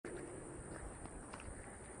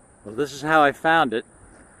Well, this is how I found it.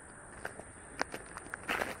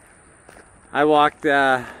 I walked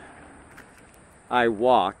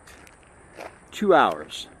 2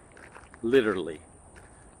 hours, literally.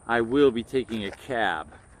 I will be taking a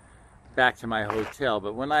cab back to my hotel,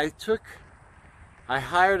 but when I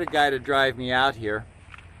hired a guy to drive me out here,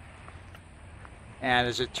 and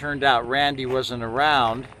as it turned out, Randy wasn't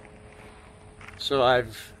around, so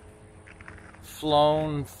I've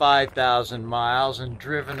flown 5,000 miles and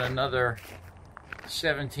driven another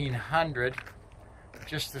 1,700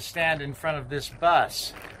 just to stand in front of this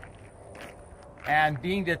bus. And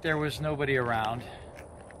being that there was nobody around,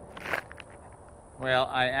 well,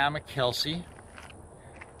 I am a Kelsey,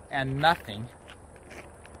 and nothing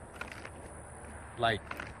like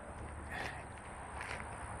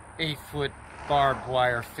 8-foot barbed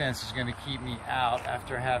wire fence is going to keep me out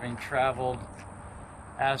after having traveled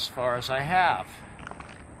as far as I have.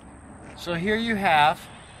 So here you have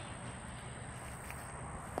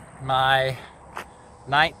my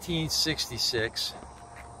 1966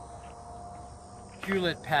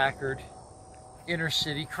 Hewlett Packard Inner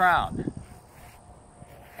City Crown.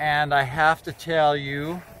 And I have to tell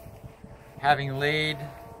you, having laid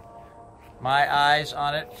my eyes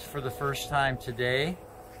on it for the first time today,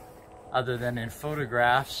 other than in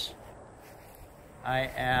photographs, I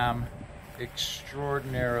am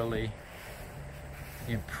extraordinarily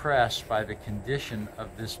impressed by the condition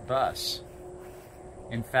of this bus.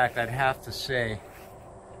 In fact, I'd have to say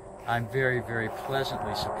I'm very, very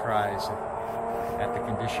pleasantly surprised at the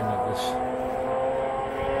condition of this.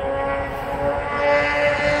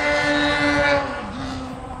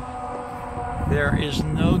 There is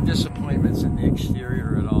no disappointments in the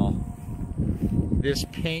exterior at all. This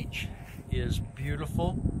paint is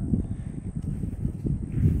beautiful.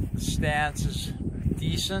 The stance is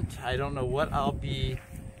decent. I don't know what I'll be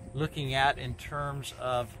looking at in terms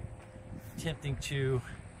of attempting to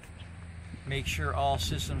make sure all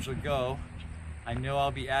systems will go. I know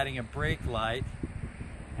I'll be adding a brake light.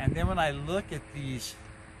 And then when I look at these,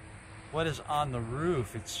 what is on the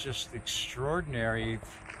roof, it's just extraordinary.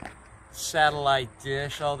 Satellite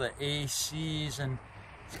dish, all the ACs, and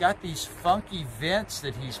it's got these funky vents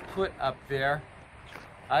that he's put up there.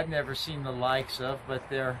 I've never seen the likes of, but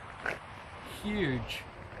they're huge.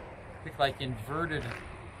 Look like inverted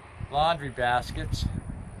laundry baskets.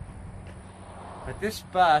 But this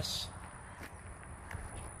bus,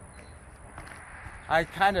 I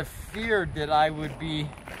kind of feared that I would be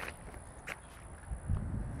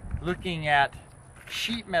looking at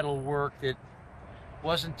sheet metal work that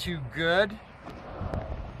wasn't too good,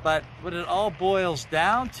 but what it all boils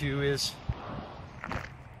down to is,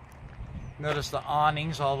 notice the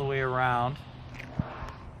awnings all the way around.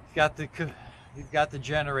 He's got the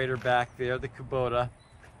generator back there, the Kubota.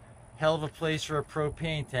 Hell of a place for a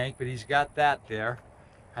propane tank, but he's got that there.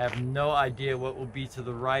 I have no idea what will be to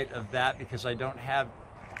the right of that because I don't have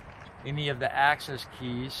any of the access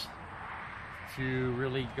keys to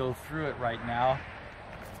really go through it right now.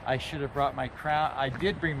 I should have brought my crown. I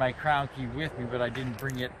did bring my crown key with me, but I didn't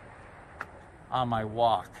bring it on my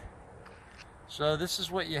walk. So this is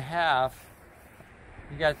what you have.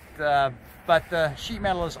 You got, but the sheet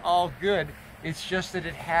metal is all good. It's just that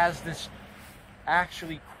it has this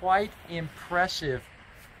actually quite impressive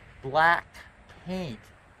black paint.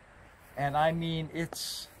 And I mean,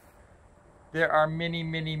 there are many,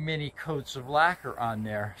 many, many coats of lacquer on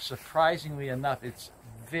there. Surprisingly enough, it's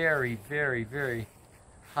very, very, very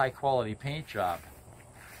high quality paint job.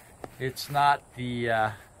 It's not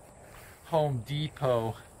the Home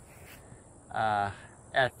Depot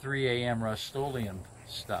at 3 a.m. Rust-Oleum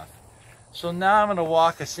stuff. So now I'm going to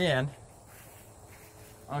walk us in.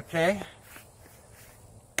 Okay.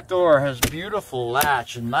 Door has beautiful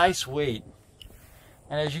latch and nice weight.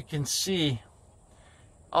 And as you can see,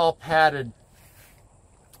 all padded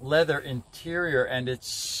leather interior, and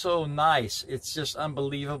it's so nice. It's just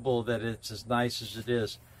unbelievable that it's as nice as it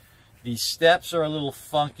is. These steps are a little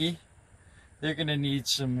funky. They're going to need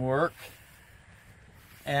some work.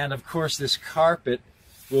 And of course this carpet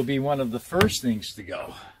will be one of the first things to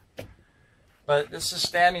go. But this is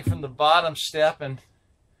standing from the bottom step and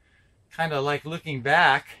kind of like looking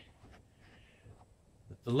back.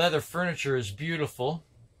 The leather furniture is beautiful.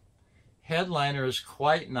 Headliner is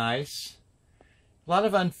quite nice. A lot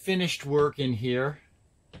of unfinished work in here.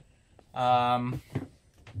 I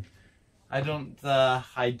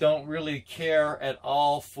don't really care at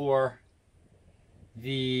all for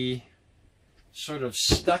the sort of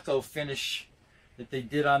stucco finish that they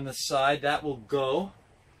did on the side. That will go.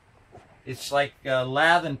 It's like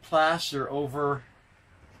lath and plaster over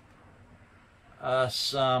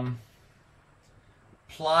some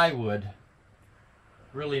plywood.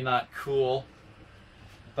 Really not cool,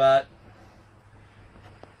 but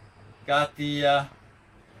got the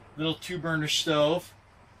little 2-burner stove,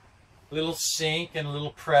 little sink, and a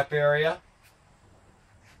little prep area.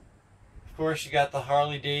 Of course, you got the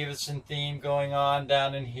Harley Davidson theme going on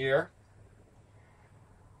down in here,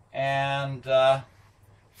 and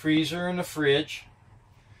freezer and a fridge,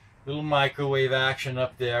 little microwave action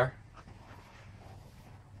up there.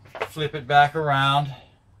 Flip it back around.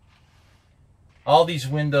 All these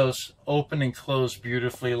windows open and close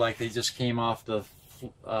beautifully, like they just came off the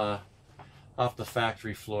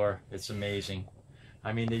factory floor. It's amazing.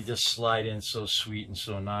 I mean, they just slide in so sweet and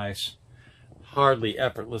so nice. Hardly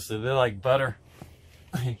effortlessly. They're like butter,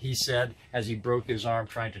 he said, as he broke his arm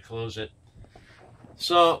trying to close it.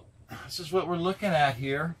 So this is what we're looking at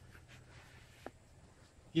here.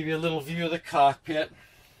 Give you a little view of the cockpit.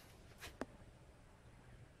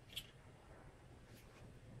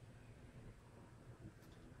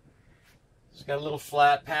 It's got a little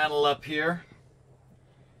flat panel up here.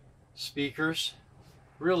 Speakers.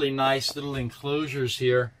 Really nice little enclosures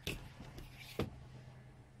here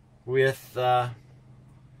with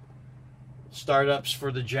startups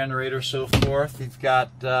for the generator, so forth. You've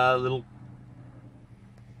got little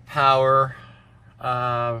power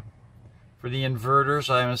for the inverters,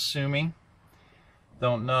 I'm assuming.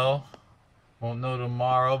 Don't know. Won't know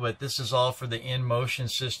tomorrow, but this is all for the in-motion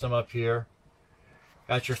system up here.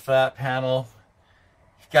 Got your flat panel.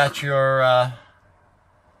 Got your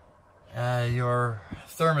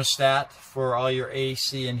thermostat for all your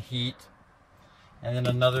AC and heat, and then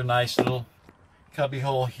another nice little cubby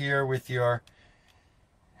hole here with your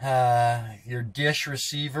dish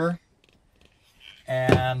receiver,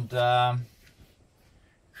 and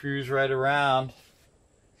cruise right around.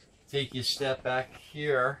 Take you a step back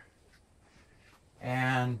here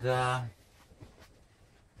and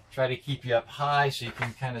try to keep you up high so you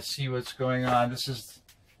can kind of see what's going on. This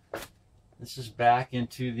is back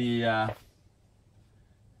into the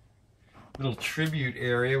little tribute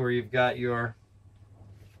area where you've got your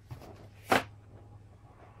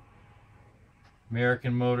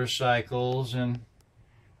American motorcycles and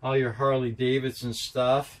all your Harley Davidson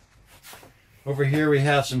stuff. Over here we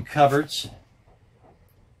have some cupboards,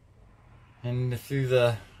 and through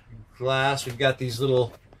the glass we've got these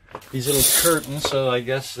little curtains, so I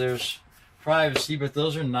guess there's privacy, but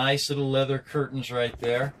those are nice little leather curtains right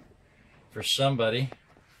there for somebody.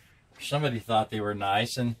 Somebody thought they were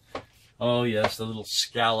nice. And oh yes, the little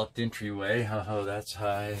scalloped entryway. Oh, that's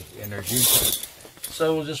high energy.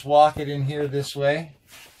 So we'll just walk it in here this way.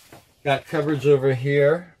 Got cupboards over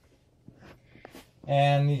here,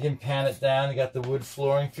 and you can pan it down. You got the wood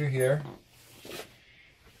flooring through here.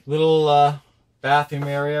 Little bathroom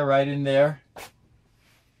area right in there.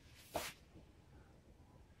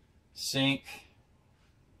 Sink,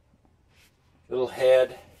 little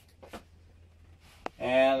head,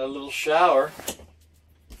 and a little shower.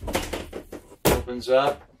 Opens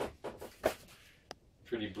up.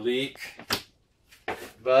 Pretty bleak,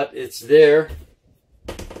 but it's there.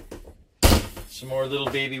 Some more little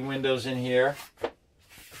baby windows in here.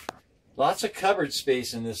 Lots of cupboard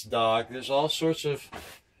space in this dog. There's all sorts of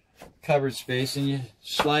cupboard space, and you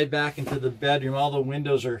slide back into the bedroom. All the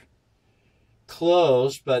windows are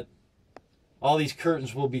closed, but all these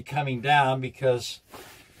curtains will be coming down because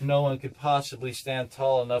no one could possibly stand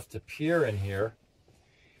tall enough to peer in here.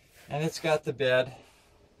 And it's got the bed,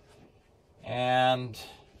 and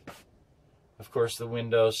of course the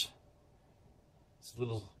windows. It's a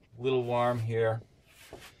little warm here.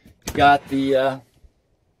 Got the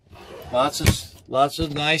lots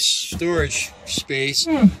of nice storage space.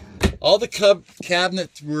 All the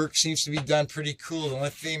cabinet work seems to be done pretty cool. The only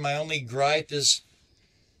thing, my only gripe is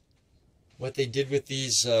what they did with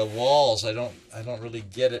these walls. I don't really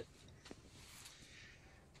get it.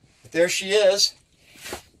 But there she is.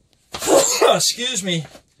 Excuse me.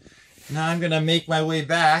 Now I'm gonna make my way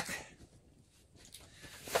back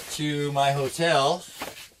to my hotel,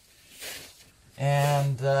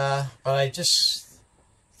 and but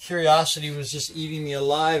curiosity was just eating me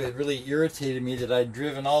alive. It really irritated me that I'd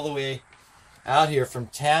driven all the way out here from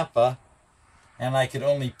Tampa, and I could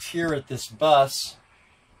only peer at this bus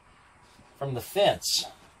from the fence.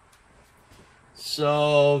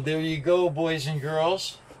 So there you go, boys and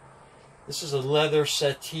girls. This is a leather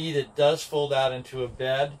settee that does fold out into a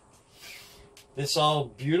bed. This all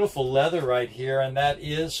beautiful leather right here, and that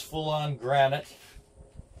is full-on granite.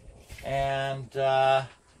 And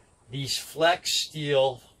these flex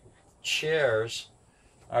steel chairs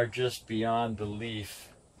are just beyond belief.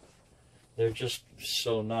 They're just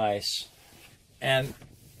so nice. And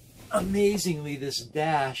amazingly, this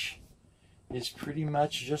dash is pretty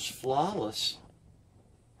much just flawless.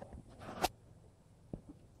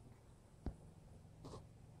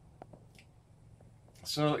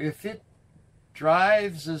 So if it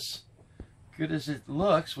drives as good as it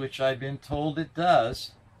looks, which I've been told it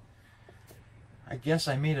does, I guess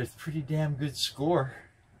I made a pretty damn good score.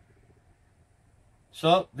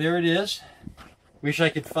 So there it is. Wish I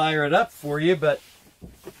could fire it up for you, but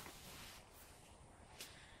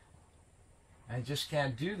I just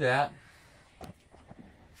can't do that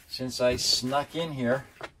since I snuck in here.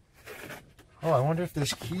 Oh, I wonder if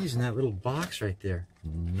there's keys in that little box right there.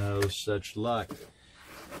 No such luck.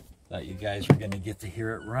 Thought you guys were going to get to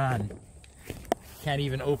hear it run. Can't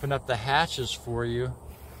even open up the hatches for you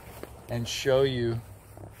and show you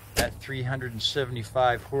that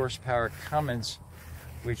 375 horsepower Cummins,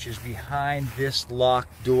 which is behind this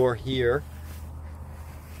locked door here.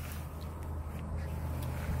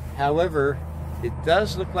 However, it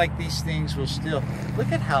does look like these things will still,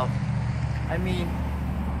 look at how, I mean,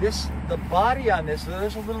 the body on this,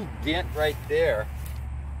 there's a little dent right there,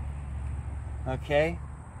 okay?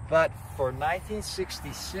 But for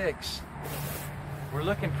 1966, we're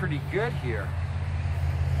looking pretty good here.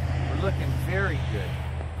 We're looking very good.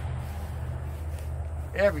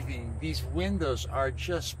 Everything, these windows are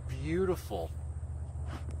just beautiful.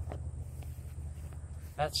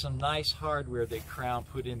 That's some nice hardware that Crown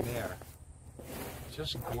put in there.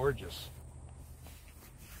 Just gorgeous.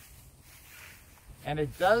 And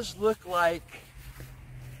it does look like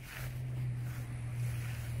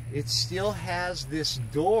it still has this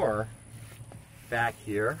door back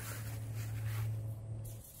here.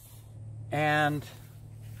 And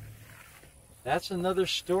that's another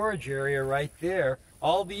storage area right there.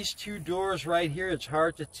 All these two doors right here, it's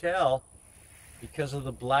hard to tell because of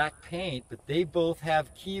the black paint, but they both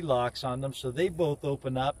have key locks on them, so they both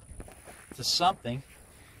open up to something.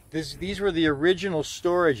 These were the original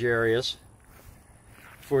storage areas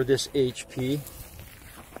for this HP.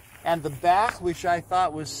 And the back, which I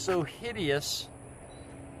thought was so hideous,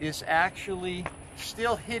 is actually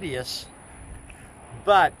still hideous,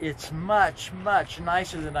 but it's much, much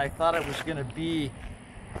nicer than I thought it was going to be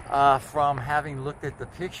from having looked at the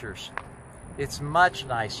pictures. It's much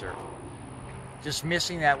nicer. Just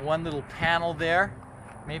missing that one little panel there.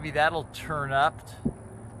 Maybe that'll turn up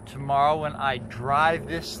tomorrow when I drive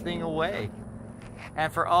this thing away.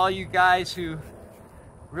 And for all you guys who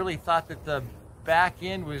really thought that the back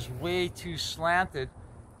end was way too slanted,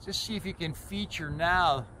 just see if you can feature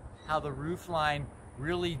now how the roof line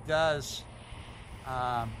really does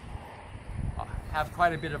have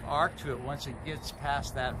quite a bit of arc to it once it gets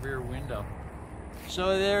past that rear window.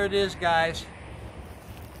 So there it is, guys.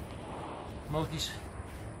 Moki's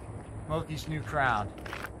new Crown.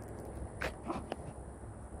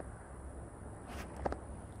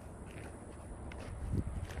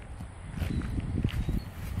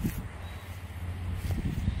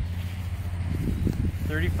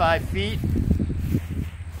 "35 feet,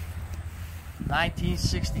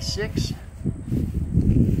 1966,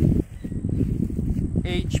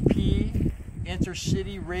 HP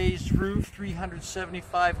intercity raised roof,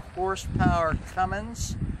 375 horsepower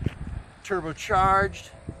Cummins, turbocharged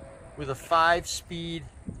with a 5-speed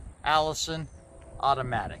Allison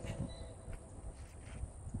automatic.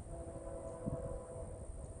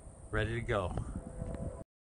 Ready to go."